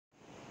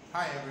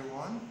Hi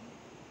everyone,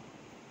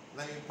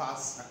 let me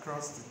pass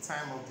across the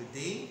time of the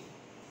day.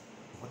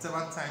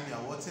 Whatever time you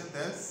are watching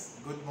this,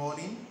 good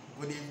morning,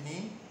 good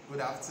evening,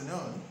 good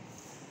afternoon.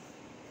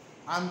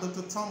 I'm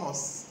Dr.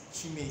 Thomas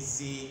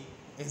Chimezi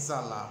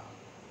Ezala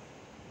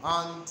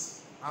and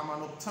I'm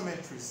an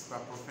optometrist by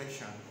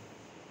profession.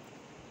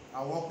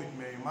 I work with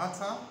Mary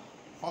Martha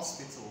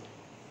Hospital.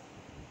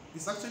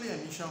 It's actually a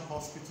mission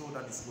hospital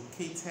that is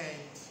located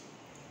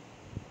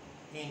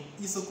in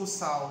Isoko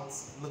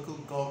South local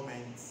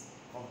government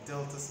of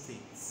Delta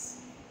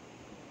States.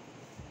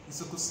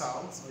 Isoko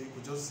South, or you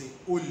could just say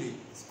Ole,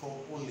 it's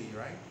called Ole,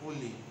 right?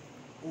 Ole,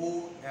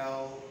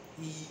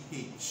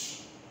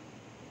 O-L-E-H.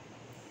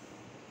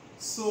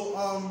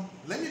 So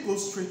let me go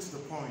straight to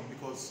the point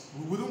because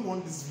we wouldn't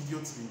want this video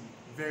to be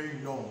very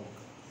long.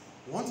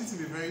 We want it to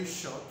be very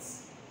short,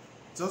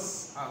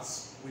 just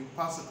as we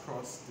pass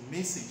across the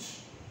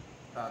message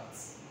that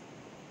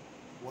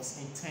was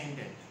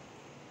intended.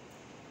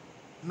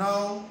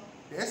 Now,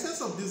 the essence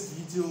of this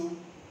video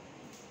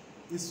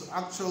is to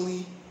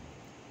actually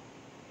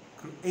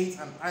create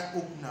an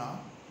eye-opener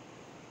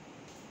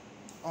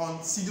on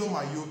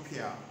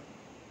pseudomyopia.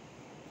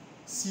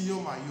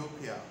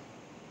 Pseudomyopia.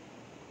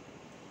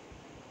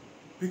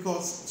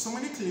 Because so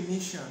many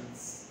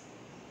clinicians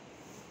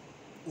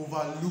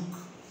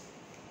overlook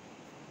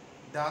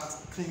that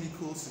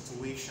clinical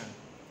situation.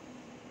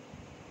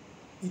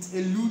 It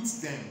eludes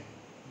them,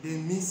 they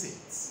miss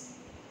it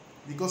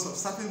because of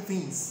certain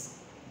things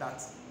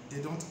that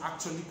they don't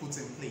actually put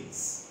in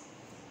place.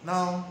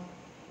 Now,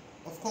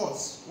 of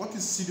course, what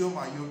is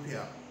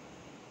pseudomyopia?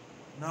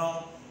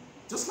 Now,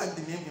 just like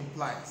the name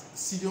implies,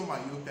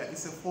 pseudomyopia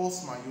is a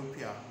false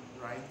myopia,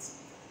 right?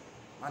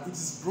 And it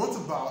is brought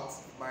about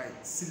by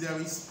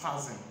ciliary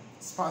spasm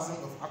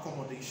of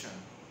accommodation.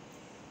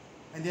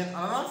 And then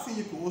another thing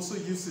you could also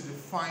use to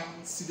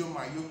define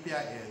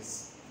pseudomyopia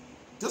is,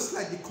 just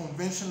like the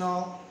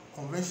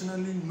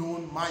conventionally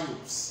known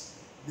myopes,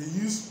 they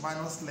use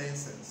minus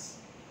lenses.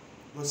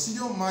 The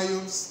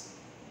pseudomyopes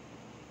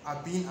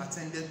are being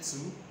attended to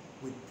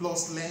with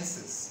plus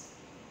lenses.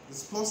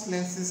 It's plus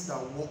lenses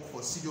that work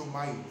for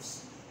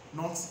pseudomyopes,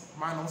 not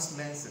minus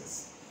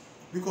lenses.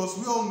 Because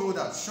we all know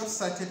that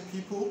short-sighted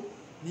people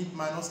need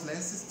minus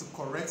lenses to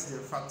correct the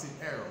refractive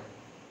error,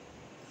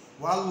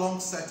 while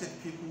long-sighted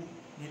people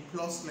need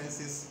plus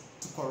lenses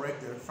to correct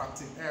the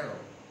refractive error.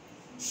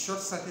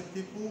 Short-sighted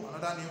people,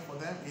 another name for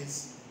them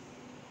is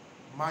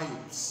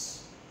myopes.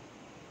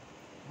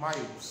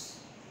 Myopes.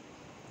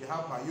 They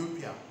have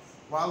myopia,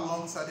 while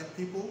long-sighted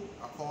people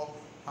are called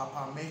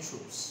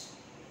hypermetropes.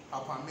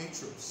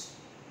 Hypermetropes,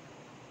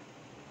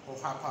 or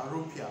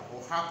hyperopia,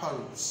 or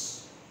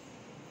hyperopes.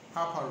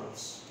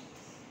 Hyperopes.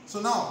 So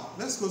now,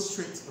 let's go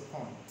straight to the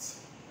point.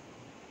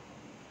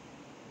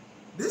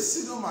 This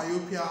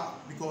pseudomyopia,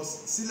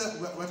 because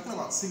we're talking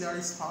about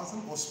ciliary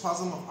spasm or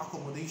spasm of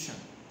accommodation.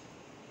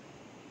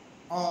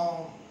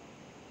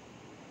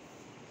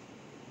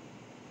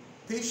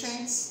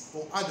 Patients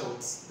or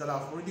adults that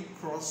have already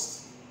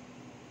crossed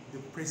the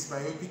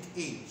presbyopic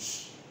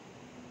age,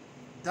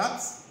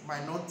 that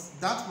might not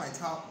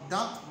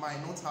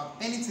have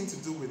anything to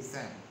do with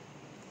them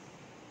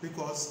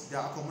because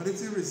their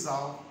accommodative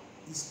reserve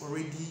is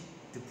already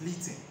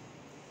depleting.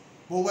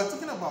 But we're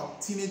talking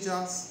about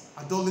teenagers,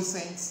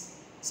 adolescents,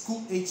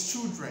 school-age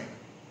children,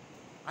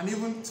 and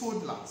even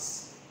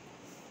toddlers,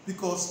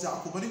 because their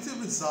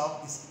accommodative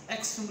reserve is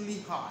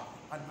extremely high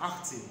and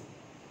active.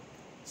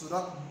 So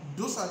that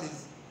those are the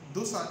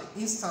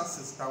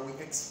instances that we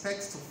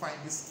expect to find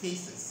these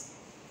cases.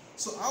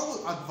 So I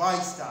will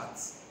advise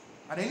that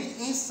at any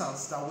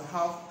instance that we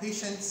have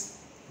patients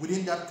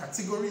within that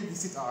category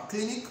visit our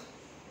clinic,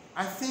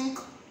 I think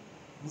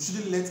we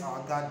shouldn't let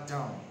our guard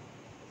down.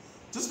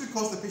 Just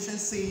because the patient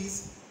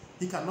says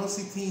he cannot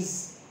see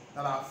things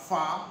that are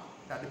far,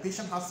 that the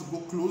patient has to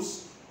go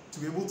close to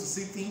be able to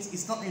see things,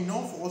 it's not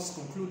enough for us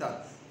to conclude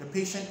that the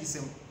patient is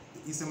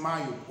a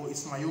myope or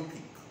is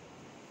myopic,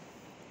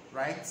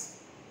 right?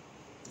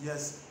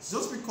 Yes,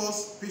 just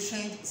because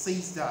patient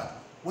says that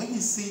when he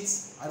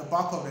sits at the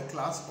back of the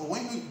class, or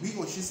when he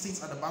or she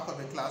sits at the back of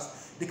the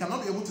class, they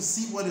cannot be able to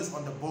see what is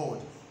on the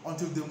board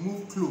until they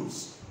move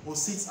close or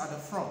sits at the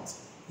front.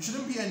 It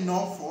shouldn't be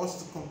enough for us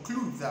to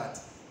conclude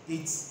that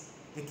it's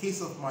a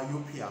case of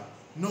myopia.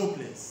 No,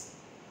 please.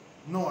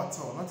 No at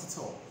all, not at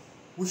all.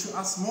 We should,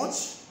 as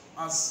much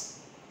as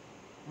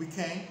we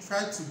can,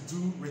 try to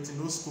do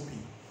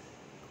retinoscopy.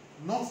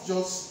 Not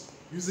just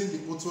using the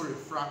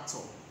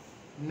autorefractor.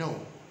 No.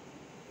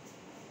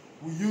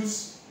 We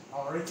use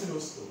our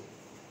retinoscope.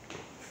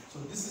 So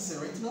this is a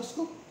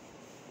retinoscope.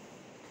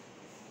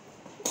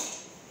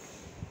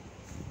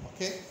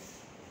 Okay.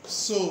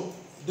 So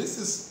this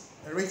is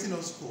a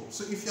retinoscope.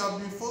 So if you have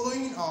been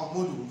following our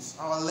modules,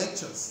 our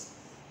lectures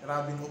that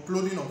I've been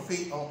uploading on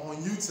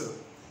YouTube,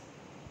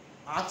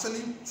 I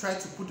actually tried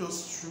to put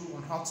us through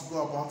on how to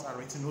go about a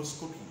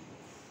retinoscopy.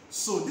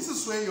 So this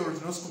is where your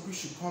retinoscopy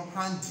should come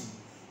handy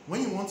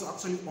when you want to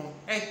actually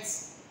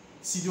unearth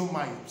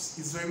pseudomyopes.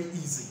 It's very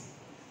easy.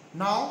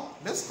 Now,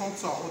 let's come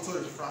to our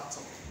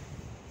autorefractor.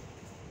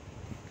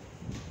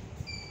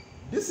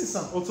 this is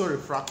an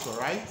autorefractor,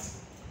 right?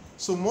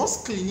 So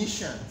most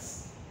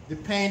clinicians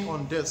depend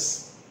on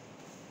this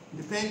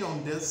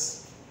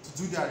to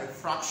do their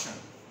refraction.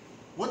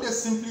 What they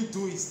simply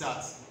do is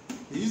that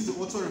they use the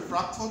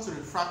autorefractor to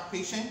refract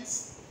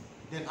patients.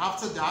 Then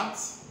after that,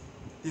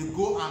 they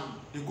go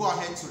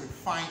ahead to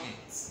refine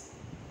it.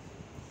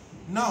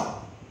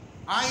 Now,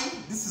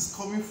 this is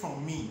coming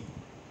from me.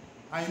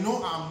 I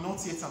know I'm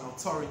not yet an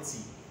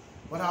authority,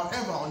 but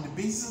however, on the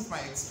basis of my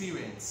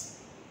experience,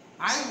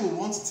 I will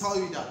want to tell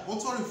you that what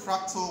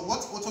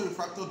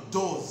autorefractor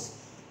does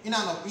in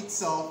and of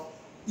itself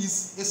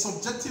is a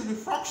subjective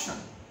refraction.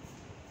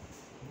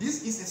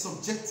 This is a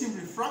subjective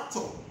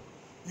refractor.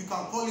 You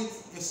can call it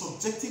a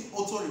subjective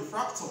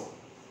autorefractor.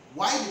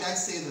 Why did I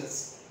say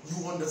this?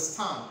 You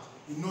understand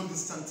in no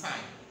distant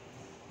time.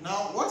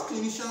 Now, what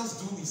clinicians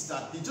do is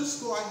that they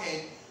just go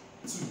ahead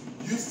to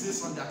use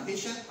this on their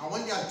patient, and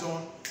when they are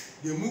done,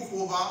 they move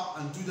over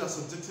and do their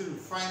subjective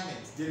refinement.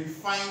 They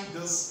refine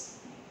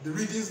the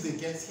readings they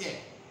get here.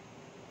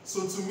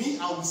 So to me,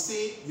 I would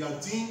say you are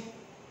doing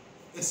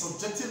a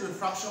subjective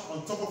refraction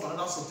on top of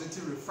another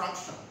subjective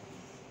refraction.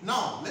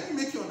 Now, let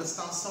me make you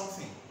understand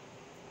something.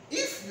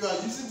 If you are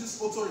using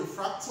this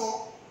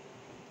autorefractor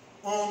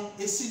on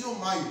a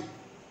pseudomyopia,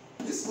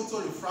 this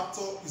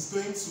autorefractor is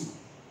going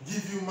to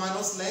give you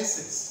minus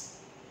lenses.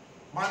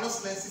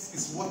 Minus lenses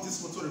is what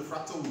this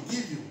autorefractor will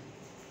give you.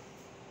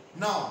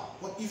 Now,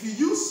 but if you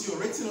use your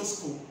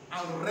retinoscope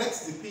and ret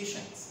the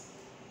patient,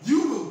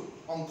 you will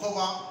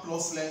uncover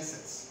plus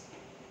lenses.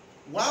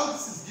 While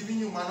this is giving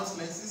you minus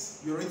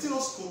lenses, your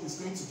retinoscope is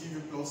going to give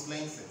you plus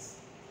lenses.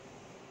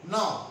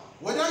 Now,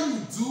 whether you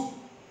do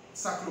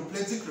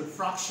cycloplegic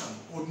refraction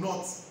or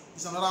not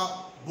is another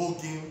ball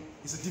game.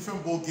 It's a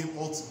different ball game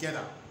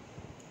altogether.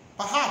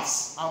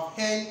 Perhaps I've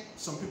heard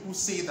some people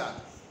say that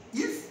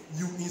if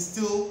you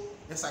instill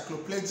a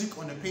cycloplegic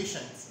on a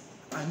patient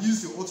and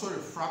use your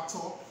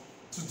autorefractor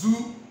to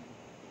do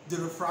the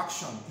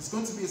refraction, it's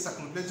going to be a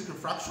cycloplegic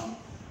refraction,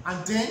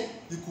 and then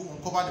you could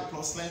uncover the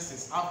plus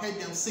lenses. I've heard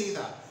them say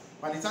that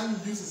by the time you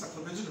use the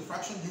cycloplegic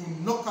refraction, you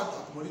will knock out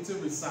the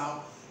accommodative reserve,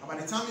 and by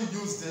the time you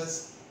use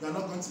this, you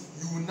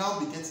will now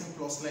be getting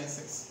plus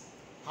lenses.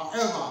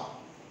 However,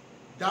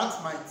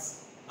 that might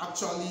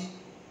actually,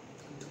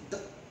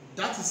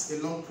 that is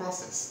a long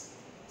process.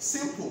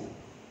 Simple.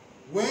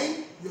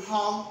 When you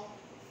have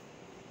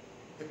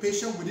a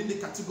patient within the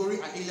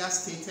category I earlier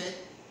stated,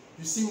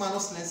 you see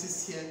minus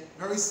lenses here,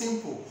 very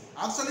simple.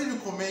 I actually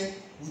recommend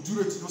we do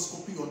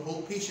retinoscopy on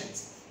all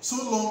patients. So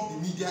long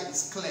the media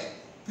is clear,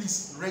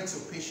 please rate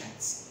your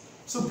patients.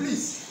 So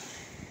please,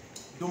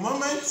 the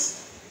moment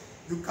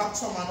you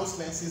capture minus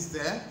lenses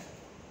there,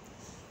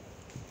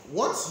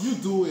 what you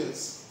do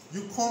is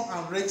you come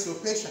and rate your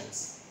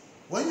patients.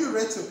 When you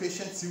rate your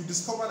patients, you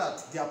discover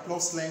that they are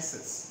plus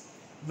lenses.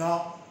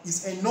 Now,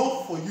 it's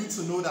enough for you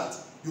to know that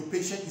your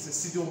patient is a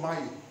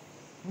pseudomyopia.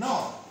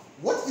 Now,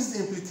 what is the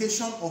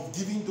implication of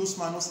giving those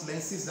minus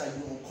lenses that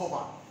you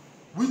uncover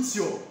with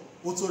your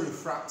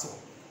autorefractor?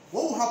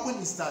 What will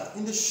happen is that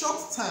for the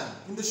short term,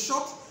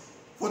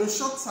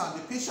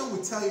 the patient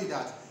will tell you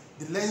that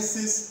the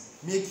lenses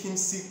make him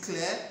see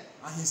clear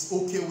and he's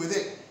okay with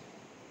it.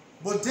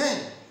 But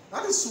then,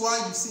 that is why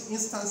you see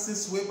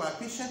instances whereby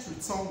patients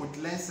return with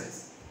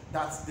lenses,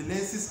 that the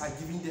lenses are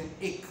giving them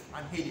ache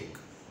and headache.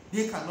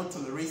 They cannot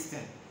tolerate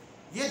them.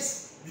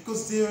 Yes,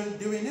 because they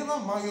were never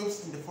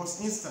myopes in the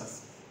first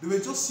instance. They were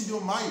just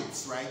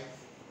pseudomyopes, right?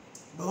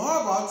 But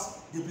what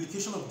about the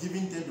implication of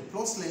giving them the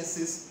plus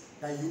lenses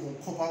that you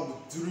uncover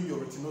during your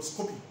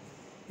retinoscopy?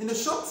 In the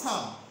short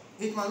term,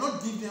 it might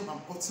not give them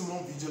an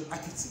optimum visual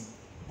acuity,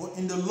 but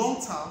in the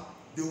long term,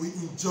 they will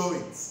enjoy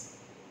it.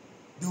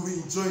 They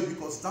will enjoy it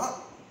because that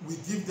will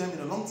give them in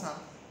the long term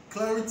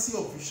clarity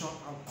of vision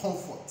and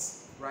comfort,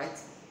 right?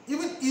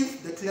 Even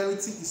if the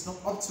clarity is not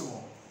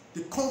optimal,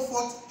 the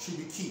comfort should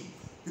be key,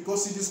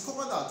 because you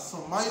discover that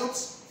some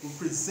myopes will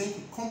present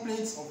with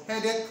complaints of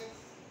headache,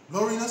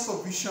 blurriness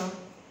of vision,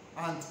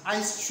 and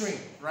eye strain,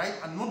 right?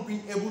 And not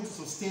being able to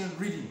sustain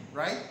reading,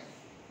 right?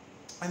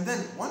 And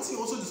then once you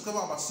also discover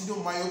about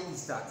pseudomyopia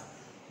is that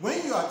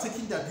when you are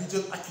taking their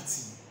visual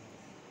acuity,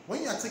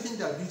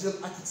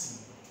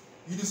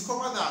 you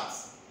discover that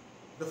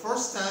the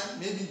first time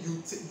maybe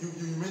you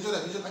measure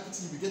the visual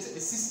acuity, you get a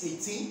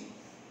 618.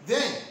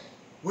 Then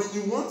when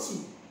you want to,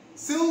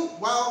 still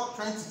while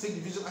trying to take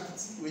the visual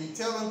acuity, when you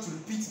tell them to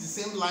repeat the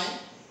same line,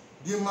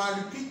 they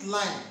might repeat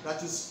line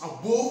that is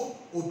above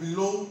or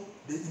below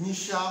the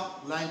initial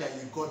line that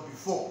you got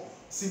before.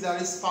 See, there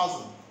is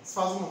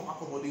spasm of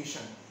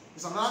accommodation.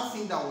 It's another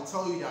thing that will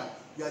tell you that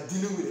you are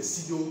dealing with a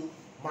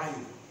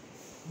pseudomyopia.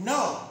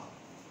 Now,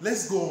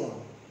 let's go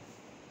on.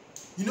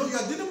 You know, you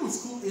are dealing with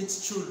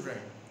school-age children,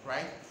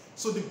 right?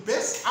 So the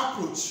best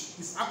approach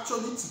is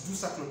actually to do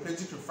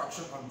cycloplegic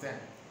refraction on them.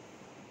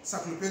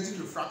 Cycloplegic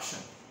refraction.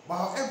 But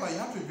however, you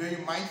have to be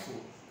very mindful,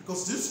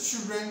 because these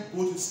children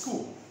go to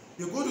school.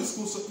 They go to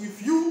school, so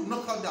if you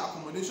knock out their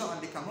accommodation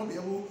and they cannot be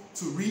able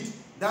to read,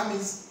 that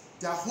means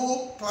their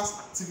whole class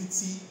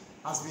activity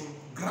has been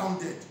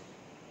grounded.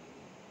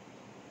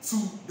 to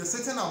the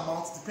certain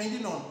amount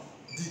depending on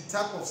the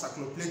type of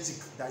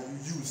cycloplegic that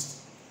you used.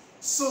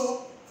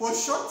 So for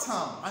short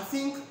term, I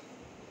think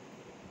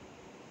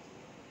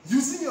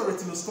using your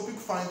retinoscopic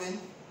finding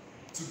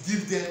to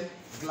give them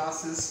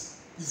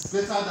glasses is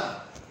better than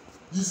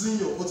using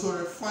your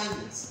autoref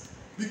findings,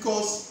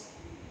 because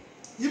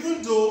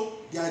even though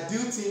the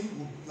ideal thing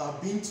would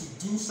have been to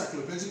do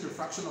cycloplegic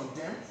refraction on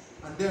them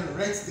and then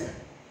ret them,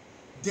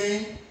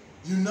 then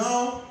you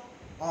now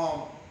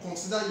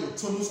consider your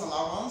tonus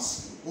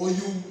allowance, or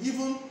you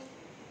even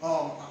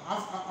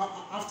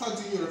after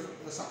doing your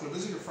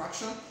cycloplegic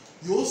refraction,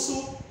 you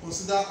also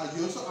consider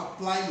you also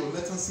apply your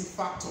latency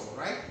factor,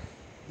 right?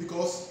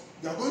 Because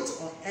you are going to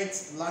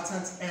unearth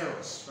latent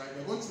errors, right?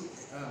 You're going to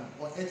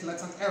unearth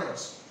latent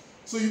errors.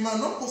 So you might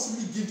not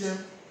possibly give them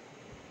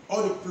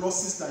all the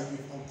pluses that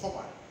you've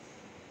uncovered.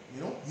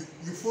 You know,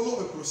 you follow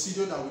a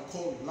procedure that we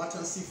call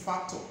latency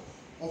factor,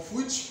 of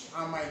which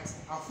I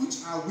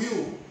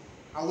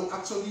will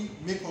actually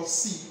make us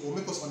see or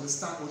make us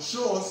understand or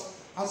show us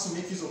how to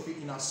make use of it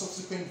in a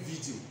subsequent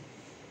video.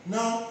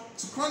 Now,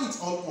 to crown it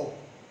all up,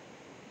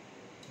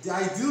 the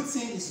ideal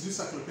thing is to do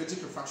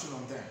cycloplegic refraction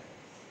on them.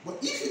 But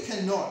if you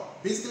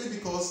cannot, basically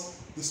because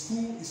the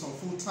school is on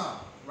full time,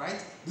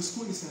 right? The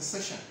school is in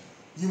session,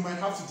 you might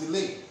have to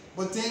delay.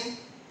 But then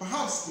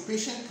perhaps the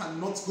patient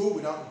cannot go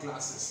without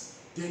glasses.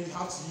 Then you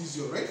have to use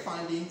your red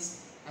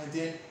findings and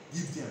then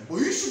give them. But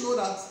you should know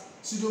that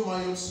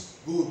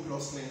pseudomyopes go with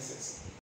plus lenses.